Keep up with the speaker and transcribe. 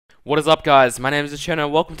What is up, guys? My name is Acheno.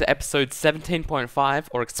 Welcome to episode 17.5,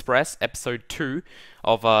 or Express, episode 2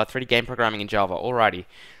 of 3D game programming in Java. Alrighty.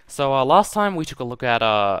 So last time we took a look at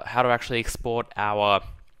how to actually export our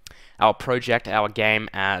project, our game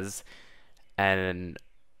as a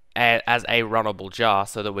runnable jar,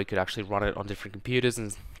 so that we could actually run it on different computers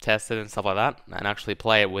and test it and stuff like that, and actually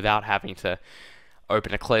play it without having to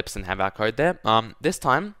open Eclipse and have our code there. This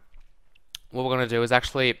time, what we're going to do is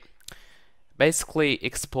actually basically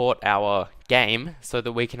export our game so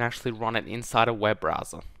that we can actually run it inside a web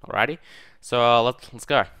browser. Alrighty, so let's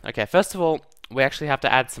go. Okay, first of all, we actually have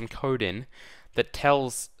to add some code in that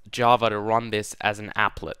tells Java to run this as an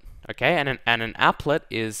applet. Okay, and an applet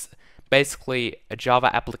is basically a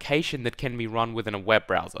Java application that can be run within a web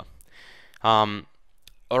browser.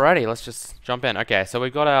 Alrighty, let's just jump in. Okay, so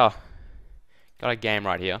we've got our game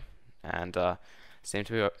right here, and seems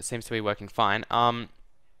to be working fine.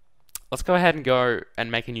 Let's go ahead and go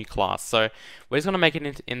and make a new class. So we're just going to make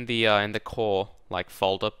it in the core like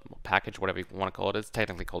folder, or package, whatever you want to call it. It's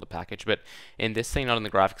technically called a package, but in this thing, not in the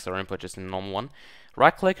graphics or input, just in the normal one.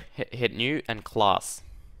 Right click, hit new, and class.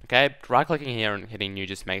 Okay, right clicking here and hitting new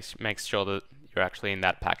just makes sure that you're actually in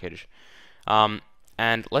that package. And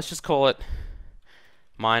let's just call it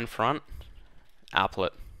mine front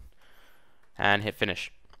applet, and hit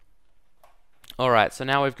finish. Alright, so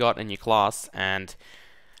now we've got a new class, and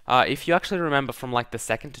if you actually remember from like the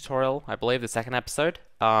second tutorial, I believe the second episode,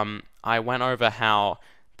 I went over how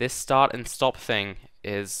this start and stop thing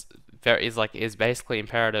is basically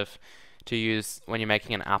imperative to use when you're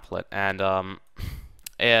making an applet, and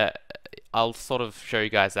yeah, I'll sort of show you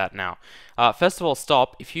guys that now. First of all,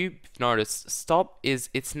 stop. If you notice, stop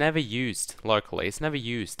it's never used locally. It's never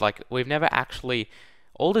used. Like, we've never actually,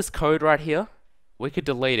 all this code right here, we could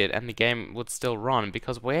delete it and the game would still run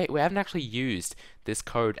because we haven't actually used this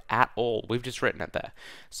code at all. We've just written it there.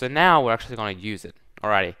 So now we're actually going to use it.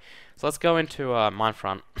 Alrighty. So let's go into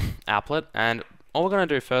minefront applet, and all we're going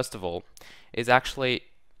to do first of all is actually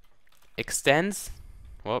extends.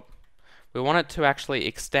 Whoop. We want it to actually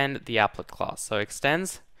extend the applet class. So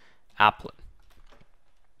extends applet,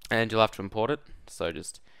 and you'll have to import it. So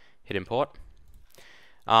just hit import.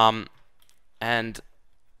 And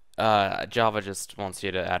Java just wants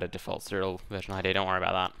you to add a default serial version ID. Don't worry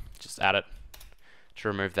about that. Just add it to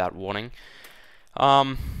remove that warning.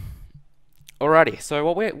 Alrighty. So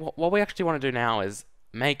what we actually want to do now is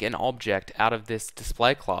make an object out of this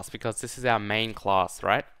display class, because this is our main class,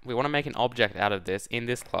 right? We want to make an object out of this in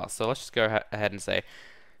this class. So let's just go ahead and say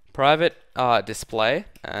private display,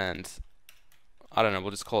 and I don't know,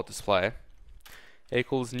 we'll just call it display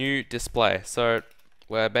equals new display. So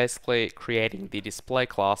we're basically creating the display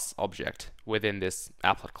class object within this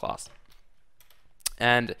applet class.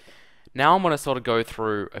 And now I'm going to sort of go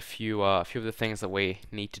through a few of the things that we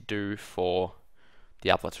need to do for the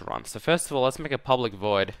applet to run. So first of all, let's make a public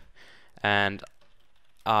void, and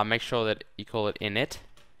make sure that you call it init,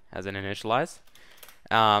 as in initialize.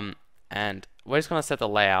 And we're just going to set the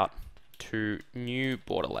layout to new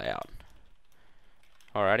border layout.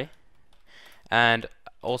 Alrighty. And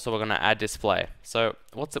also we're going to add display. So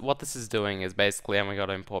what this is doing is basically, and we got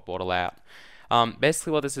to import border layout.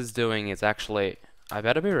 Basically what this is doing is actually, I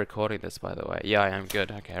better be recording this, by the way. Yeah, I am.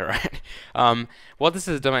 Good. Okay, right. What this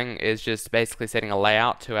is doing is just basically setting a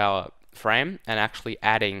layout to our frame and actually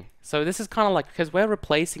adding. So this is kind of like, because we're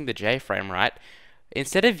replacing the JFrame, right?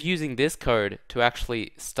 Instead of using this code to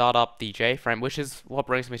actually start up the JFrame, which is what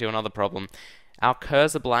brings me to another problem. Our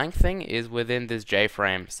cursor blank thing is within this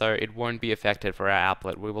JFrame, so it won't be affected for our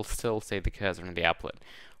applet. We will still see the cursor in the applet,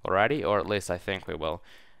 alrighty, or at least I think we will,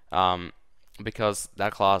 because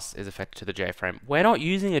that class is affected to the JFrame. We're not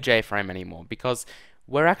using a JFrame anymore because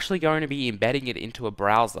we're actually going to be embedding it into a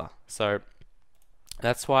browser. So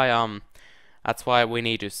that's why we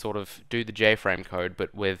need to sort of do the JFrame code,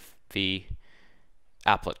 but with the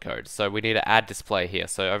applet code. So we need to add display here.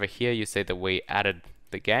 So over here you see that we added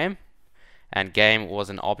the game, and game was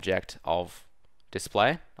an object of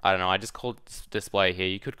display. I don't know, I just called display here.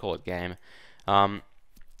 You could call it game.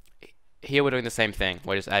 Here we're doing the same thing.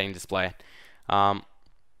 We're just adding display.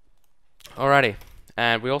 Alrighty.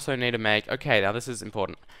 And we also need to make, okay, now this is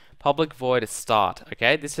important. Public void start.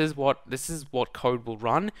 Okay, this is what code will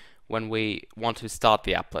run when we want to start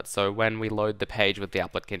the applet. So when we load the page with the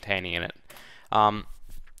applet containing in it.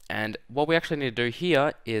 And what we actually need to do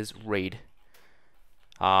here is read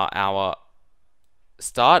our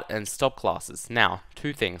start and stop classes. Now,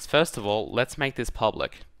 two things. First of all, let's make this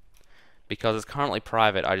public, because it's currently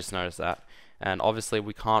private. I just noticed that, and obviously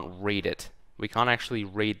we can't read it. We can't actually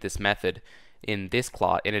read this method in this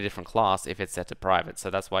class, in a different class, if it's set to private. So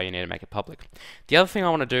that's why you need to make it public. The other thing I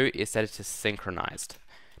want to do is set it to synchronized.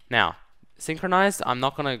 Now, synchronized, I'm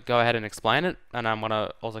not going to go ahead and explain it, and I'm going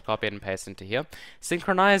to also copy it and paste into here.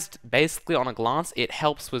 Synchronized, basically on a glance, it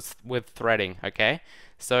helps with threading, okay?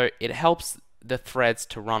 So it helps the threads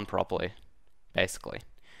to run properly, basically.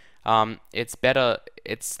 It's better,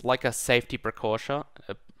 it's like a safety precaution.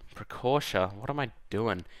 What am I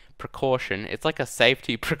doing? Precaution. It's like a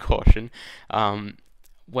safety precaution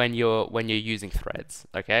when you're using threads.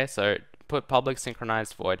 Okay, so put public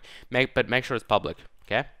synchronized void. But make sure it's public.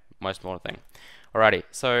 Okay, most important thing. Alrighty.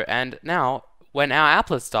 So and now when our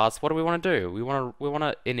applet starts, what do we want to do? We want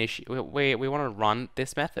to initiate. We want to run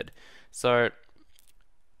this method. So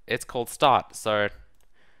it's called start. So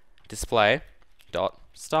display dot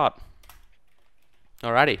start.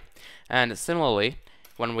 Alrighty, and similarly,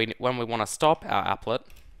 when we want to stop our applet,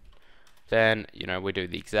 then we do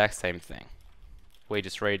the exact same thing. We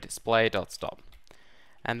just read display.stop,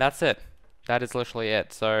 and that's it. That is literally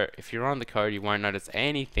it. So if you run the code, you won't notice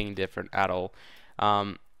anything different at all.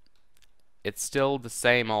 It's still the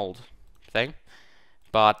same old thing,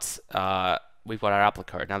 but we've got our applet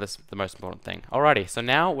code. Now this is the most important thing. Alrighty, so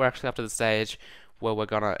now we're actually up to the stage where we're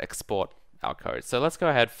gonna export our code. So let's go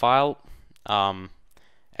ahead, file,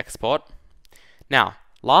 export. Now,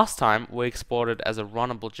 last time we exported as a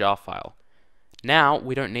runnable jar file. Now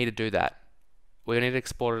we don't need to do that. We need to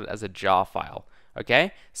export it as a jar file.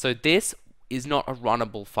 Okay? So this is not a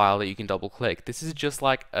runnable file that you can double click. This is just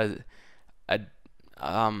like what's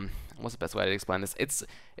the best way to explain this? It's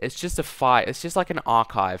just a file. It's just like an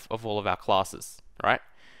archive of all of our classes, right?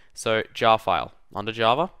 So jar file under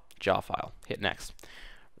Java, jar file. Hit next.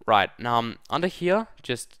 Right. Now under here,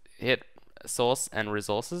 just hit source and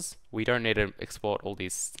resources. We don't need to export all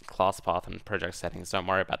these class path and project settings. Don't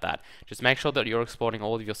worry about that. Just make sure that you're exporting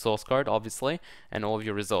all of your source code, obviously, and all of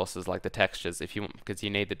your resources like the textures, because you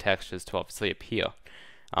need the textures to obviously appear.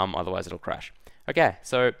 Otherwise it'll crash. Okay,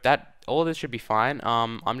 so all of this should be fine.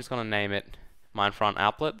 I'm just gonna name it Minefront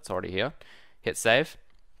Applet. It's already here. Hit save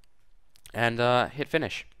and hit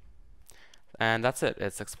finish. And that's it.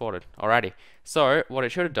 It's exported. Alrighty. So what it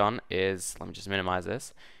should have done is, let me just minimize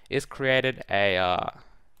this, is created a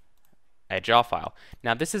jar file.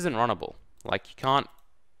 Now this isn't runnable. Like you can't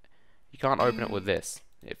open it with this.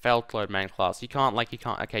 It failed to load main class. You can't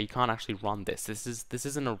actually run this. This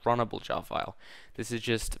isn't a runnable jar file. This is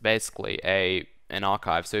just basically an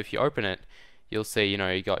archive. So if you open it, you'll see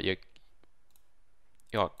you got your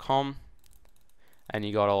com, and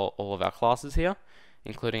you got all of our classes here,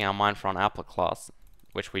 including our Minefront Applet class,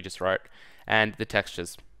 which we just wrote, and the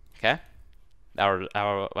textures. Okay.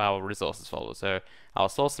 Our resources folder. So our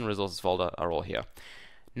source and resources folder are all here.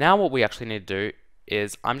 Now what we actually need to do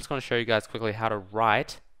is, I'm just going to show you guys quickly how to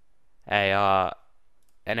write an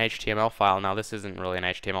HTML file. Now this isn't really an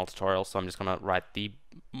HTML tutorial, so I'm just going to write the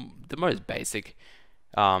most basic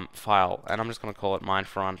file, and I'm just going to call it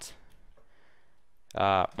Minefront.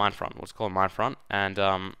 We'll just call it Minefront, and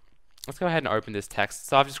let's go ahead and open this text.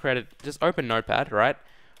 So I've just open Notepad, right?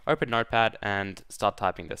 Open Notepad and start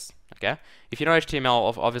typing this. Okay. If you know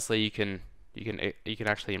HTML, obviously you can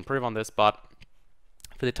actually improve on this, but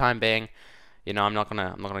for the time being, I'm not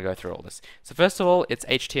gonna go through all this. So first of all, it's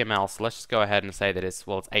HTML. So let's just go ahead and say that it's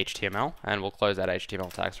HTML, and we'll close that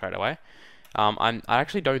HTML tag straight away. I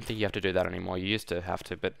actually don't think you have to do that anymore. You used to have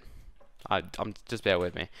to, but just bear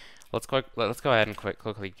with me. Let's go ahead and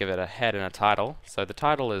quickly give it a head and a title. So the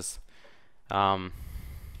title is let's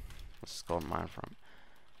just call it Minefront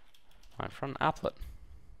Applet.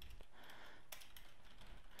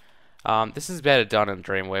 This is better done in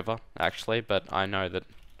Dreamweaver, actually, but I know that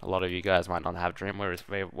a lot of you guys might not have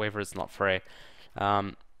Dreamweaver. Weaver is not free.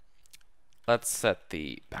 Let's set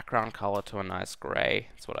the background color to a nice gray.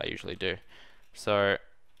 That's what I usually do. So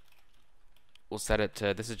we'll set it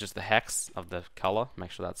to, this is just the hex of the color.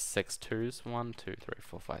 Make sure that's 6 twos. 1, 2, 3,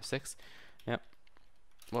 4, 5, 6. Yep.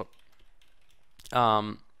 Whoop.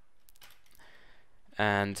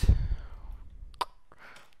 And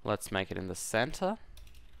let's make it in the center.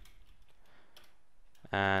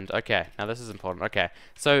 And okay, now this is important. Okay,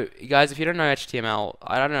 so guys, if you don't know HTML,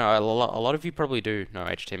 I don't know, a lot of you probably do know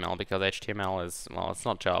HTML, because HTML is, well, it's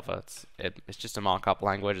not Java. It's just a markup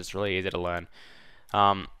language. It's really easy to learn.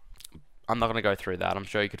 I'm not going to go through that. I'm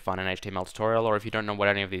sure you could find an HTML tutorial, or if you don't know what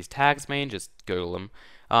any of these tags mean, just Google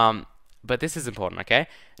them. But this is important, okay?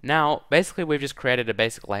 Now, basically, we've just created a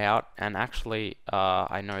basic layout, and actually,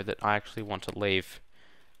 I know that I actually want to leave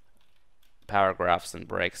paragraphs and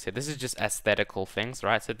breaks here. This is just aesthetical things,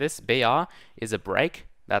 right? So this BR is a break.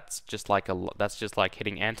 That's just like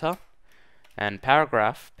hitting enter. And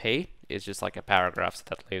paragraph P is just like a paragraph, so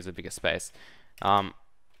that leaves a bigger space.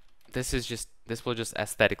 This will just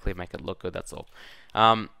aesthetically make it look good, that's all.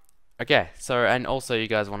 Okay, so, and also you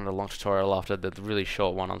guys wanted a long tutorial after the really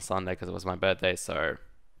short one on Sunday because it was my birthday, so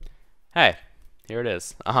hey, here it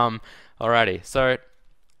is. Alrighty, so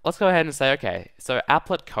let's go ahead and say, okay, so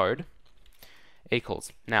applet code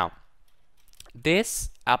equals, now, this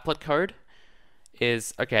applet code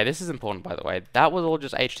is, okay, this is important by the way, that was all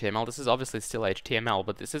just HTML, this is obviously still HTML,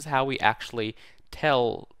 but this is how we actually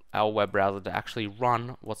tell our web browser to actually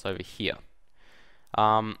run what's over here.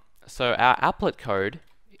 So our applet code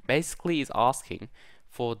basically is asking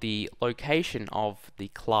for the location of the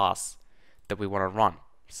class that we want to run.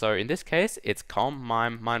 So in this case, it's com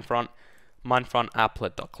mindfront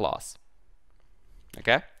applet.class.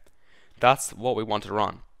 Okay, that's what we want to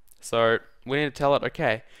run. So we need to tell it,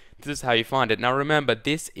 okay, this is how you find it. Now remember,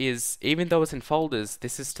 this is, even though it's in folders,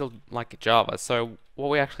 this is still like Java. So what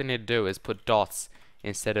we actually need to do is put dots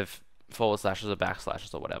instead of forward slashes or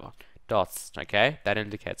backslashes or whatever. Dots, okay? That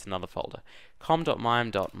indicates another folder.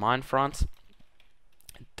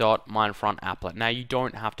 com.mime.mindfront.mindfront.applet. Now you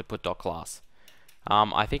don't have to put .class.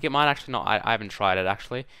 I think it might actually not. I haven't tried it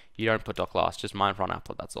actually. You don't put .class, just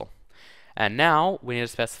mindfront.applet. That's all. And now we need to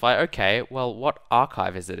specify. Okay, well, what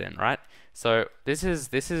archive is it in, right? So this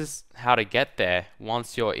is how to get there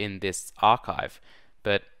once you're in this archive.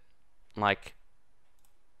 But like,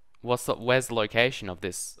 where's the location of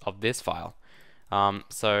this file?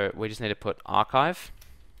 So we just need to put archive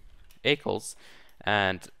equals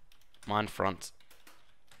and mindfront,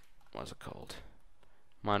 what is it called?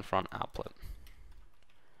 Mindfront applet.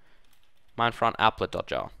 Mindfront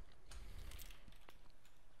applet.jar.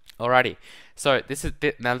 Alrighty, so this is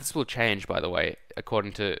now this will change by the way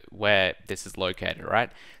according to where this is located,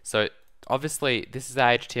 right? So obviously this is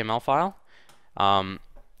our HTML file, and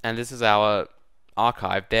this is our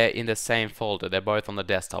archive. They're in the same folder. They're both on the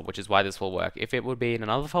desktop, which is why this will work. If it would be in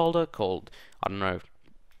another folder called, I don't know,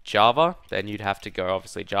 Java, then you'd have to go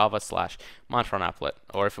obviously Java/mindfront_applet.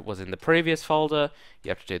 Or if it was in the previous folder, you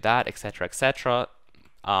have to do that, etc., etc.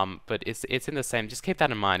 But it's in the same. Just keep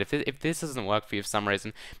that in mind. If this doesn't work for you for some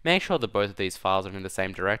reason, make sure that both of these files are in the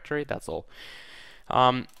same directory. That's all.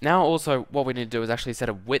 Now also what we need to do is actually set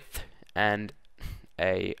a width and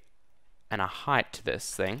a height to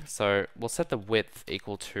this thing. So we'll set the width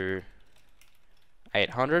equal to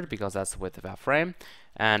 800 because that's the width of our frame,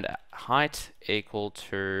 and height equal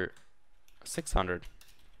to 600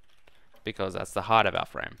 because that's the height of our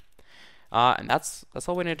frame. And that's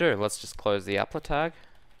all we need to do. Let's just close the applet tag,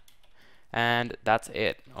 and that's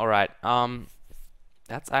it. All right.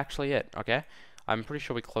 That's actually it. Okay. I'm pretty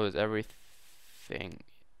sure we closed everything.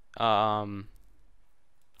 We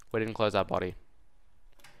didn't close our body.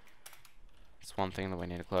 It's one thing that we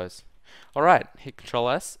need to close. Alright, hit Control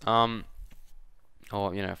S, or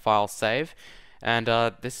file save, and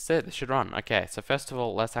this is it. This should run. Okay, so first of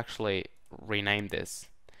all, let's actually rename this,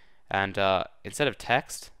 and instead of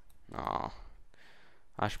text, I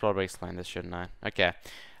should probably explain this, shouldn't I? Okay,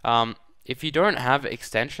 if you don't have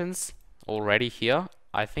extensions already here,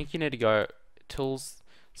 I think you need to go Tools.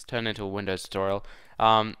 Let's turn into a Windows tutorial.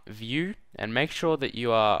 View, and make sure that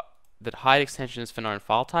that hide extensions for known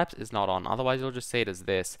file types is not on. Otherwise, you'll just see it as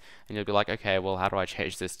this, and you'll be like, okay, well, how do I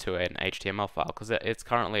change this to an HTML file? Because it's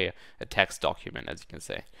currently a text document, as you can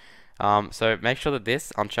see. So make sure that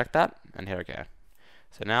uncheck that, and here we go.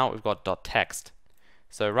 So now we've got .text.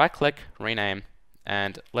 So right-click, rename,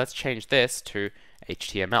 and let's change this to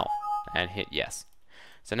HTML, and hit yes.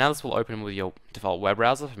 So now this will open with your default web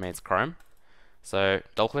browser. For me, it's Chrome. So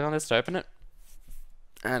double-click on this to open it,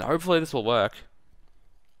 and hopefully this will work.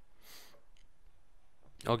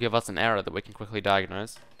 It'll give us an error that we can quickly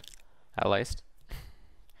diagnose, at least.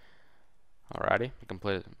 Alrighty,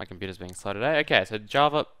 my computer's being slow today. Okay, so the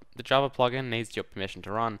Java plugin needs your permission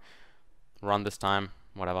to run. Run this time,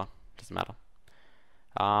 whatever, doesn't matter.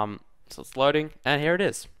 So it's loading, and here it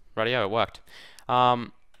is. Rightio, it worked.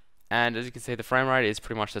 And as you can see, the frame rate is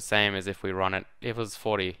pretty much the same as if we run it. If it was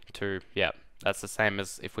 42, yeah, that's the same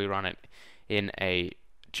as if we run it in a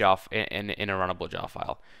Java in a runnable Java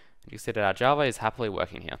file. You can see that our Java is happily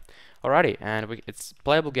working here. Alrighty, and it's a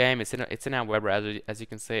playable game. It's in our web browser, as you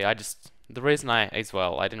can see. The reason I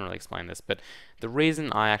didn't really explain this, but the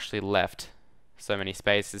reason I actually left so many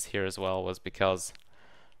spaces here as well was because,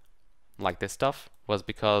 like this stuff, was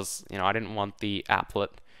because I didn't want the applet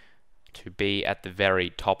to be at the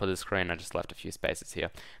very top of the screen. I just left a few spaces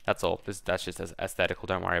here. That's all. That's just as aesthetical.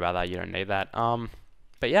 Don't worry about that. You don't need that.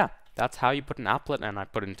 But yeah. That's how you put an applet, and I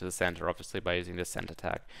put it into the center, obviously, by using this center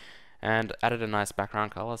tag. And added a nice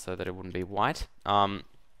background color so that it wouldn't be white.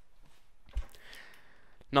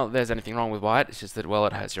 Not that there's anything wrong with white, it's just that, well,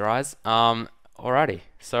 it hurts your eyes. Alrighty,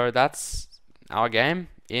 so that's our game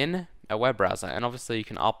in a web browser, and obviously you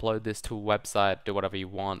can upload this to a website, do whatever you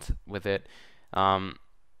want with it. I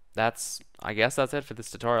guess that's it for this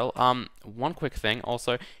tutorial. One quick thing,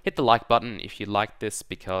 also, hit the like button if you like this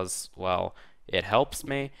because, well, it helps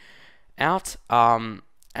me out. And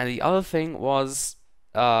the other thing was,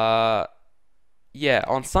 yeah,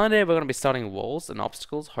 on Sunday we're going to be starting walls and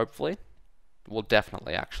obstacles, hopefully. Well,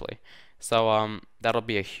 definitely, actually. So, that'll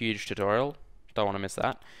be a huge tutorial. Don't want to miss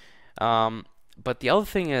that. But the other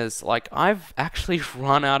thing is, like, I've actually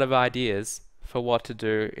run out of ideas for what to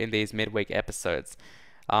do in these midweek episodes.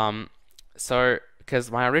 So, because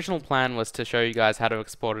my original plan was to show you guys how to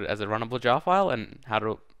export it as a runnable jar file and how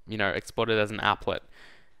to, export it as an applet.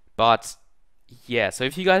 But, yeah, so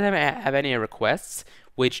if you guys have any requests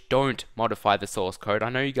which don't modify the source code, I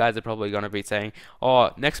know you guys are probably going to be saying,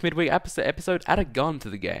 oh, next midweek episode, add a gun to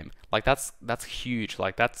the game. Like, that's huge.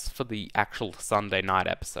 Like, that's for the actual Sunday night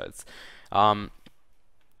episodes. Well,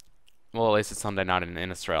 at least it's Sunday night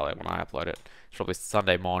in Australia when I upload it. It's probably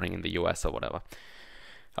Sunday morning in the US or whatever.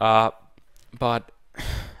 But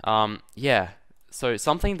yeah, so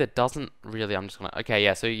something that doesn't really, okay,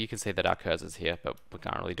 yeah, so you can see that our cursor's here, but we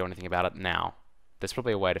can't really do anything about it now. There's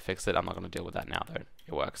probably a way to fix it. I'm not going to deal with that now, though.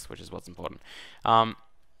 It works, which is what's important.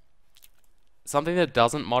 Something that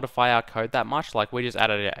doesn't modify our code that much, like we just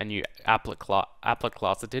added a new applet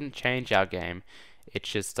class. It didn't change our game. It's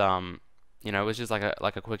just, it was just like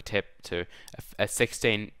a quick tip to a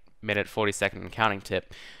 16-minute, 40-second counting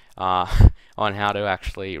tip on how to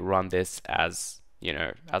actually run this as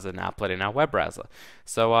as an applet in our web browser.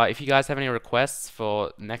 So if you guys have any requests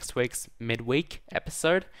for next week's midweek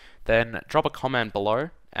episode, then drop a comment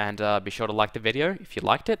below and be sure to like the video if you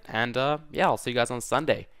liked it. And yeah, I'll see you guys on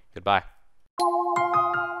Sunday. Goodbye.